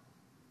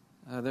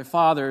their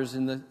fathers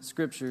in the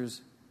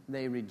Scriptures,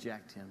 they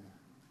reject him.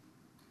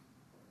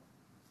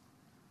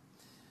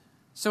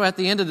 So at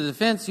the end of the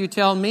defense, you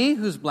tell me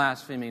who's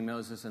blaspheming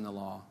Moses and the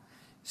law.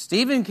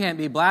 Stephen can't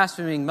be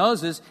blaspheming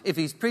Moses if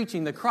he's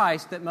preaching the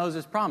Christ that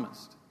Moses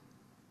promised.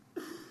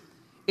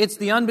 It's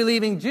the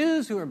unbelieving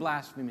Jews who are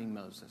blaspheming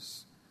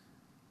Moses.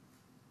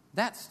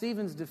 That's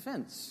Stephen's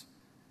defense.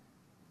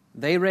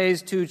 They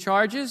raise two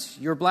charges.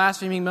 You're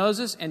blaspheming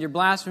Moses and you're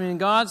blaspheming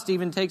God.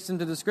 Stephen takes them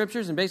to the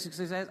Scriptures and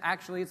basically says,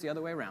 actually, it's the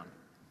other way around.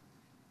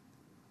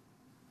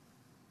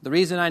 The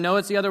reason I know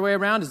it's the other way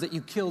around is that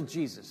you killed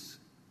Jesus,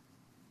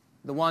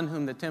 the one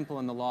whom the temple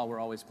and the law were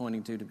always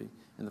pointing to be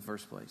in the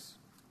first place.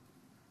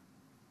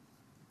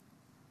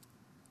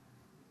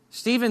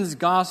 Stephen's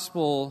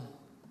gospel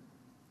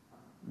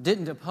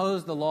didn't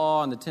oppose the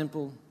law and the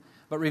temple,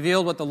 but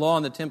revealed what the law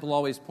and the temple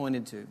always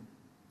pointed to: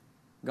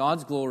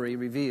 God's glory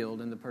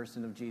revealed in the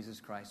person of Jesus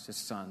Christ, His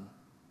Son.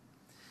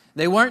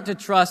 They weren't to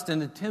trust in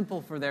the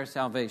temple for their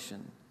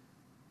salvation,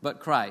 but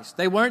Christ.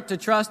 They weren't to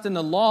trust in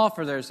the law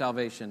for their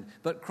salvation,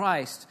 but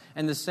Christ.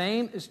 And the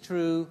same is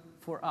true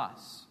for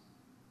us.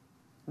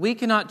 We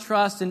cannot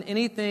trust in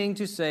anything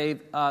to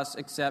save us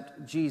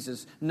except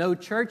Jesus. No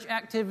church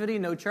activity,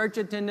 no church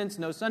attendance,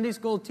 no Sunday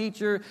school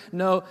teacher,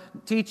 no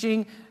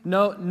teaching,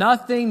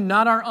 nothing,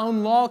 not our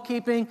own law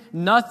keeping.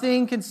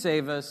 Nothing can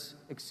save us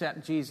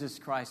except Jesus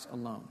Christ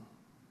alone.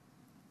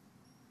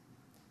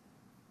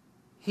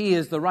 He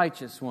is the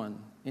righteous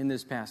one in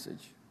this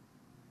passage.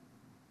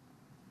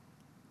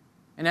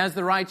 And as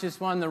the righteous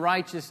one, the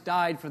righteous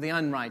died for the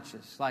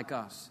unrighteous like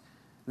us,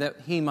 that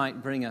He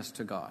might bring us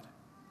to God.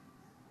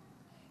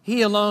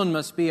 He alone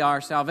must be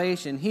our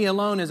salvation. He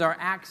alone is our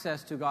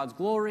access to God's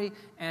glory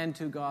and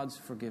to God's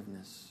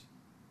forgiveness.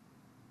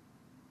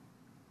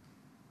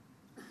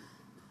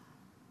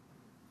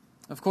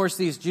 Of course,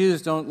 these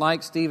Jews don't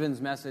like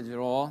Stephen's message at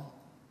all.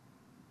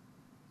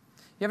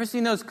 You ever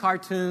seen those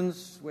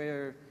cartoons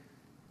where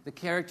the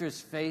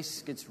character's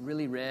face gets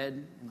really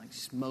red and like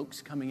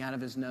smoke's coming out of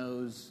his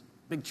nose,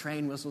 big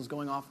train whistles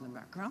going off in the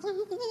background?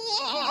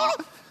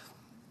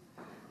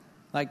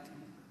 Like,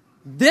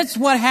 that's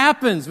what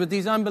happens with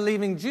these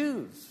unbelieving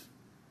Jews.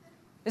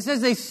 It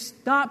says they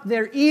stop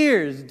their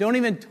ears, don't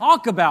even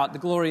talk about the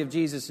glory of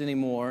Jesus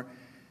anymore.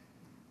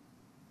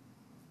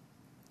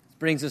 This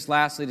brings us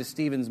lastly to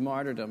Stephen's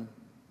martyrdom.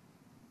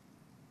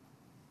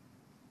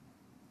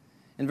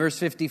 In verse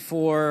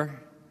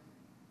 54,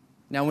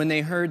 now when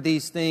they heard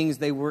these things,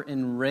 they were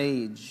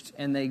enraged,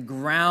 and they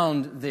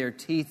ground their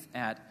teeth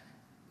at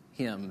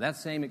him. That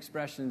same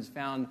expression is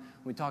found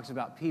when he talks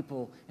about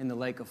people in the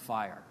lake of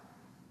fire.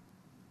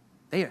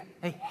 They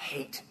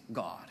hate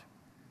God.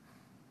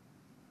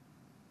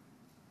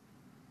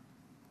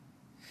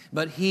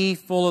 But he,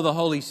 full of the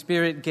Holy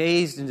Spirit,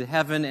 gazed into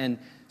heaven and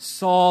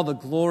saw the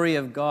glory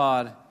of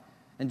God,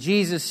 and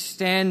Jesus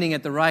standing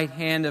at the right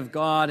hand of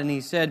God, and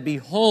he said,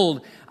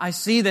 "Behold, I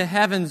see the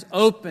heavens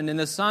open and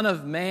the Son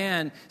of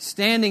Man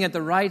standing at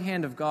the right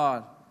hand of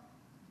God."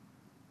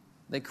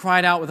 They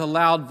cried out with a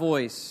loud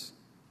voice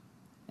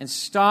and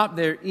stopped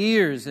their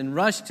ears and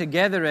rushed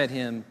together at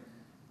him.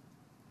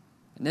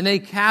 And then they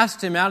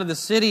cast him out of the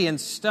city and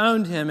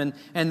stoned him.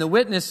 And the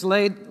witnesses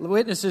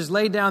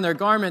laid down their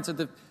garments at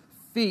the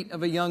feet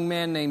of a young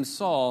man named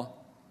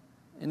Saul.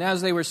 And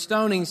as they were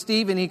stoning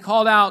Stephen, he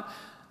called out,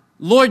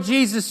 "Lord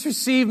Jesus,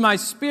 receive my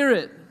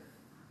spirit."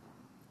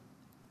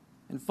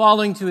 And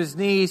falling to his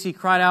knees, he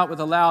cried out with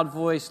a loud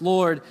voice,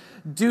 "Lord,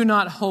 do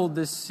not hold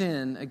this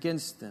sin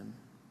against them."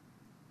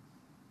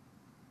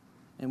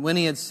 And when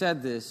he had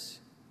said this,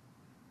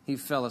 he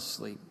fell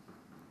asleep.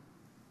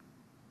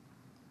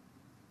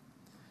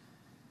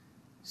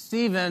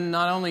 Stephen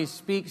not only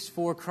speaks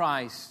for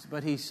Christ,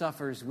 but he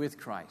suffers with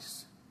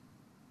Christ.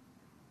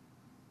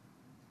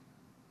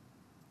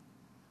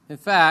 In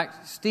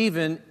fact,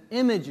 Stephen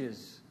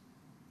images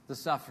the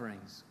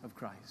sufferings of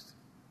Christ.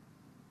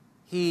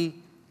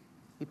 He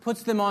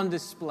puts them on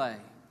display.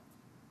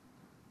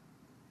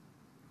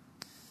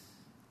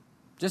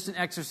 Just an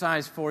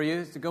exercise for you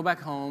is to go back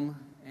home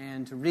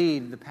and to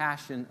read the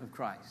Passion of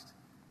Christ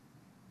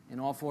in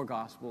all four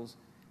Gospels.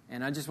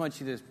 And I just want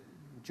you to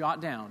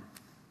jot down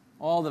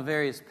all the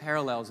various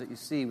parallels that you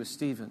see with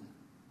Stephen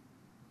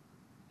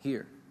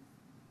here.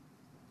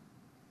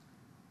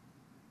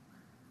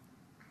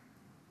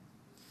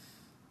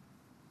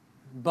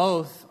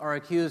 Both are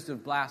accused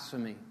of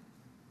blasphemy.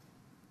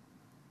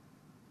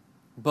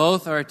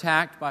 Both are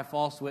attacked by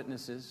false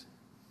witnesses.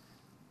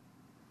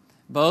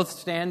 Both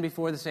stand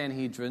before the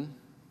Sanhedrin.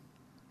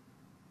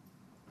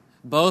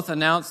 Both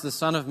announce the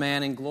Son of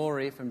Man in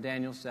glory from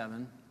Daniel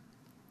 7.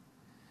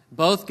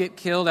 Both get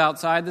killed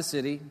outside the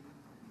city.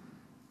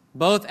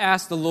 Both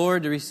ask the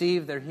Lord to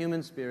receive their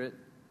human spirit,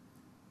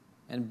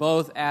 and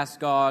both ask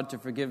God to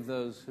forgive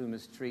those who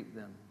mistreat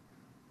them,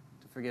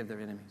 to forgive their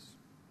enemies.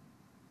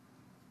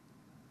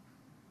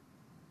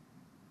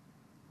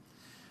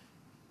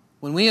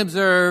 When we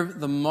observe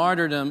the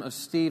martyrdom of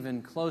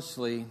Stephen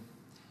closely,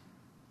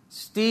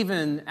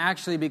 Stephen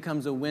actually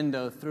becomes a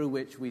window through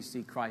which we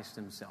see Christ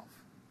himself.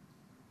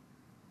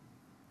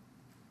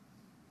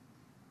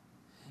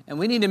 And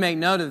we need to make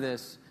note of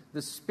this.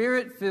 The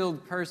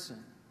Spirit-filled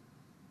person.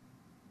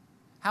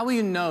 How will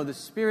you know the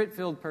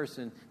Spirit-filled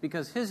person?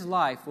 Because his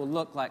life will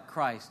look like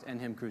Christ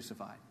and him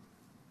crucified.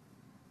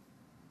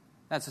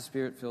 That's a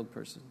Spirit-filled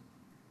person.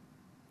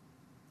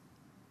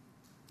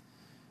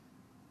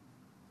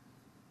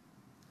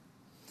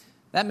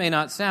 That may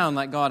not sound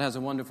like God has a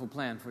wonderful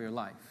plan for your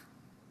life,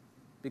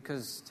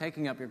 because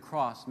taking up your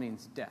cross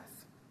means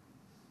death.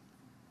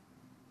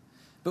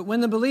 But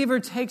when the believer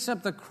takes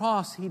up the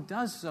cross, he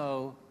does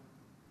so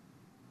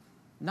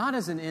not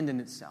as an end in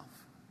itself,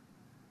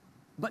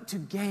 but to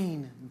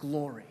gain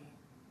glory.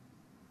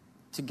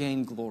 To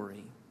gain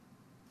glory.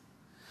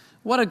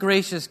 What a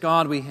gracious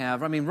God we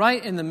have. I mean,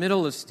 right in the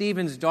middle of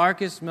Stephen's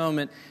darkest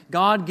moment,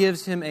 God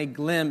gives him a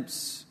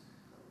glimpse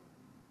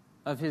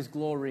of his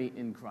glory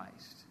in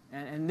Christ.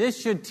 And this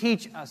should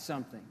teach us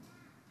something.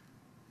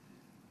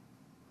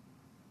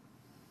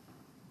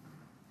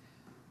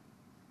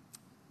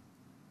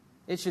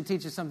 It should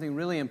teach us something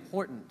really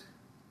important.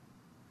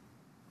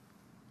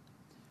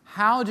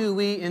 How do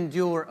we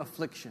endure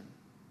affliction?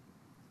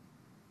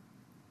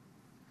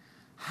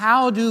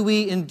 How do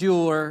we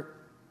endure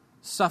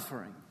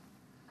suffering?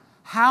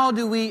 How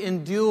do we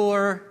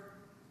endure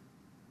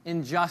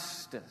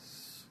injustice?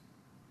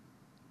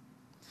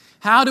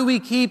 How do we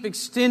keep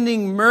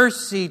extending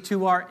mercy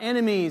to our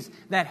enemies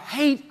that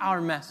hate our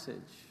message?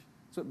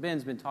 That's what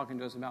Ben's been talking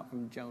to us about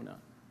from Jonah.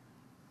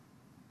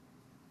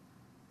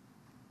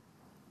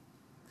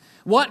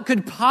 What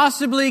could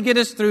possibly get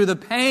us through the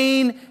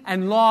pain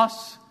and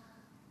loss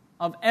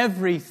of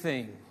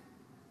everything?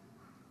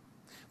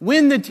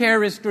 When the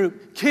terrorist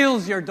group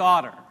kills your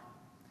daughter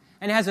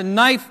and has a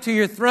knife to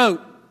your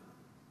throat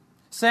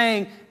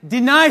saying,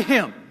 deny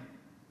him,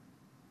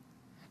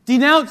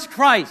 denounce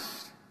Christ.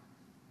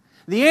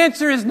 The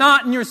answer is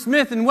not in your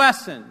Smith &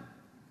 Wesson.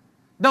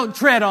 Don't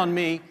tread on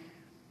me.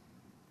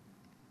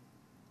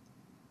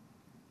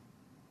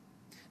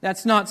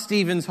 That's not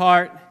Stephen's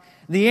heart.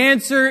 The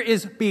answer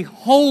is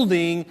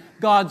beholding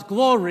God's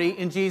glory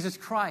in Jesus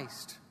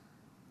Christ.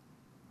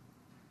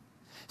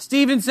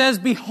 Stephen says,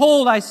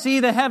 behold, I see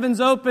the heavens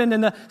opened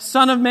and the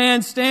Son of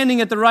Man standing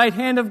at the right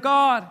hand of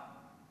God.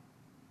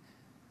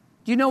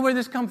 Do you know where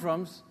this comes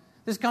from?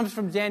 This comes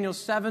from Daniel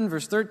 7,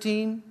 verse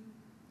 13.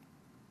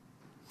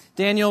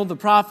 Daniel, the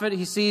prophet,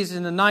 he sees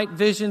in the night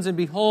visions, and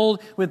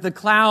behold, with the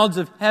clouds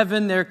of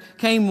heaven there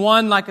came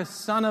one like a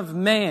son of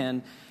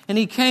man. And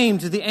he came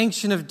to the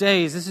Ancient of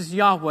Days, this is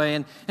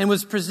Yahweh, and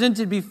was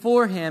presented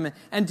before him.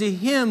 And to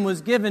him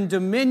was given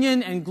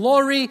dominion and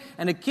glory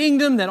and a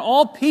kingdom that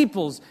all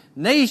peoples,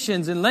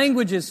 nations, and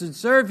languages should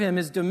serve him.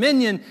 His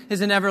dominion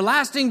is an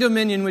everlasting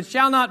dominion which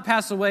shall not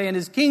pass away, and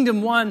his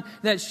kingdom one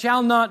that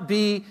shall not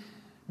be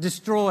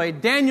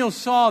destroyed. Daniel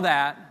saw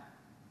that.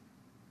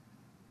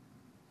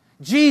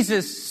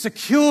 Jesus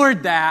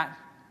secured that.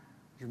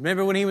 You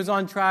remember when he was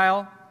on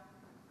trial?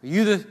 Are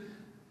you the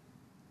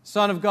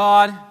Son of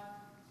God?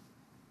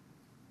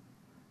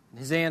 And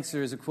his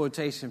answer is a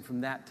quotation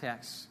from that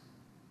text.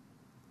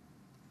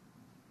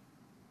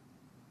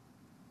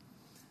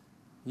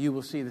 You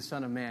will see the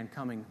Son of Man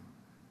coming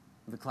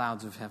with the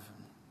clouds of heaven.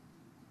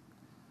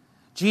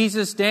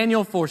 Jesus,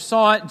 Daniel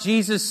foresaw it,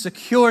 Jesus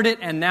secured it,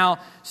 and now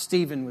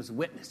Stephen was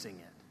witnessing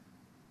it.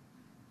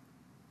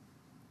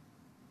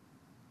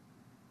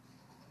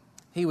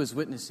 He was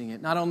witnessing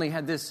it. Not only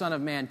had this Son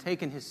of Man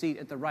taken his seat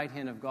at the right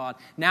hand of God,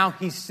 now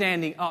he's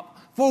standing up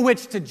for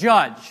which to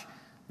judge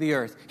the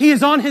earth. He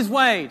is on his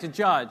way to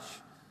judge,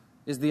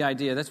 is the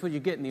idea. That's what you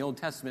get in the Old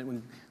Testament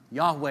when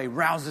Yahweh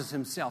rouses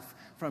himself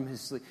from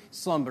his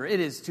slumber. It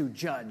is to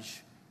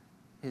judge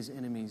his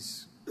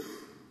enemies.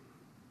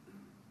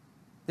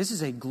 This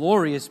is a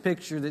glorious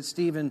picture that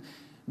Stephen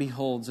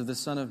beholds of the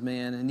Son of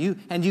Man.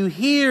 And you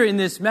hear in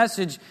this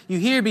message, you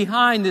hear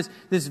behind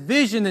this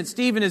vision that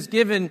Stephen has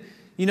given,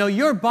 you know,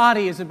 your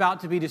body is about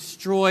to be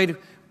destroyed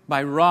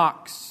by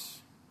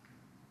rocks.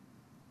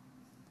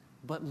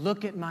 But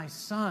look at my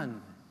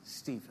son,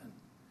 Stephen.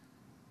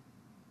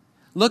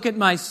 Look at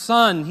my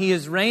son. He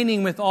is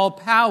reigning with all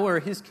power.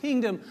 His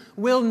kingdom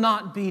will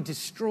not be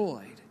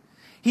destroyed.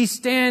 He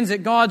stands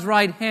at God's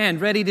right hand,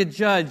 ready to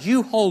judge.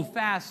 You hold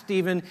fast,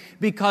 Stephen,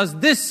 because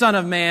this Son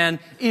of Man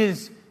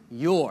is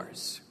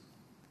yours.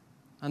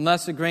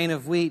 Unless a grain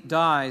of wheat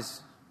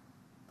dies,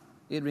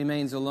 it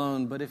remains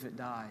alone. But if it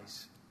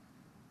dies,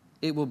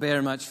 it will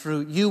bear much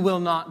fruit. You will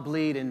not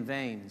bleed in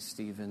vain,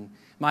 Stephen.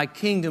 My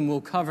kingdom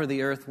will cover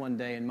the earth one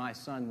day, and my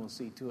son will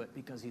see to it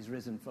because he's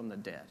risen from the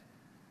dead.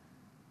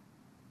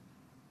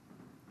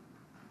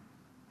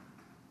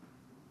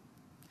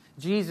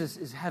 Jesus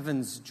is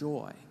heaven's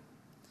joy.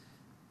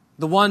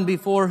 The one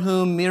before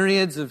whom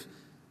myriads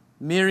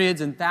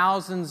and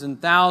thousands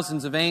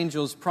of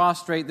angels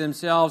prostrate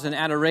themselves in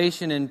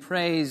adoration and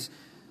praise.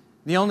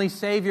 The only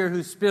Savior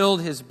who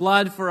spilled his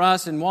blood for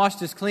us and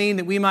washed us clean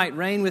that we might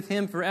reign with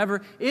him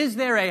forever. Is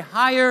there a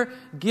higher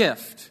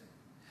gift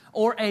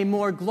or a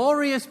more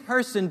glorious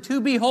person to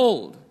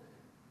behold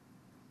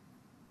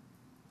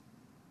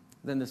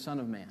than the Son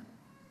of Man?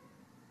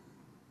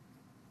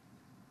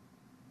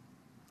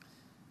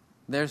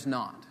 There's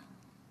not.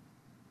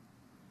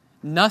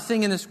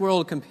 Nothing in this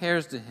world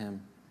compares to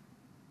Him.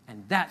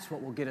 And that's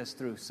what will get us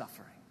through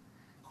suffering.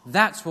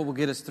 That's what will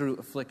get us through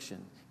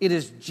affliction. It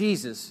is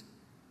Jesus.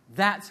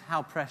 That's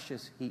how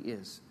precious He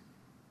is.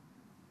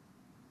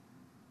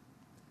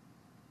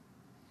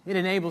 It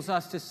enables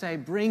us to say,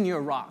 bring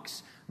your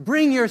rocks,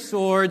 bring your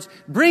swords,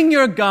 bring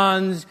your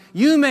guns.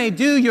 You may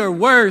do your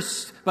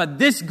worst, but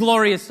this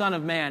glorious Son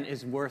of Man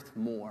is worth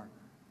more.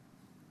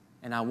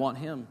 And I want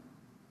Him.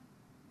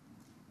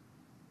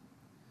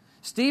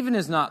 Stephen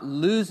is not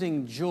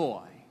losing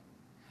joy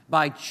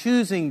by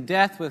choosing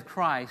death with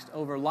Christ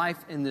over life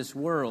in this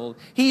world.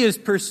 He is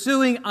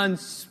pursuing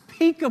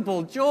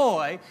unspeakable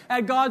joy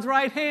at God's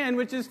right hand,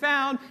 which is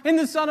found in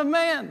the Son of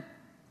Man.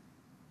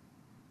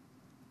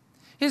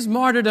 His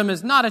martyrdom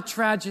is not a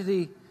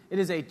tragedy, it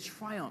is a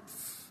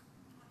triumph.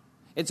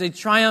 It's a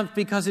triumph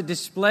because it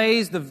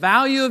displays the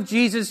value of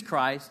Jesus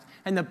Christ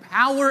and the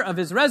power of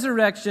His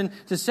resurrection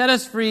to set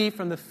us free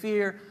from the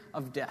fear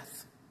of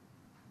death.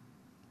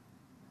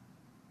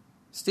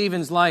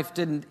 Stephen's life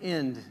didn't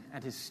end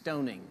at his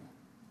stoning.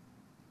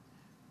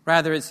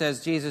 Rather, it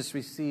says Jesus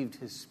received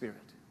His Spirit.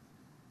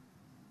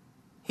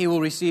 He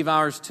will receive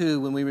ours too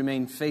when we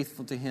remain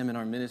faithful to Him in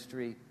our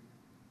ministry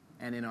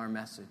and in our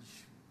message.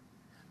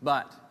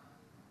 But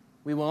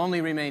we will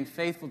only remain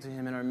faithful to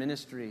Him in our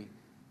ministry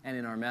and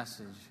in our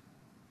message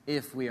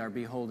if we are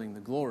beholding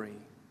the glory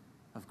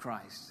of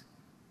Christ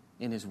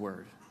in His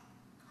Word.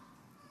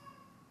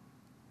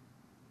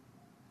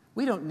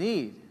 We don't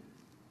need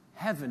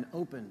heaven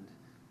opened,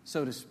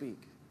 so to speak,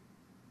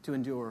 to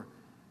endure.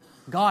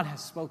 God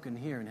has spoken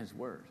here in His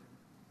Word.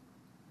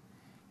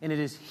 And it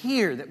is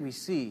here that we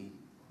see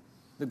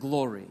the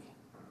glory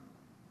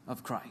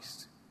of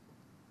Christ.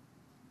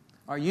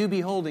 Are you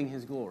beholding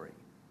His glory?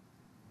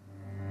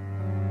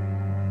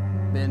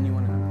 Ben, you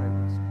want to...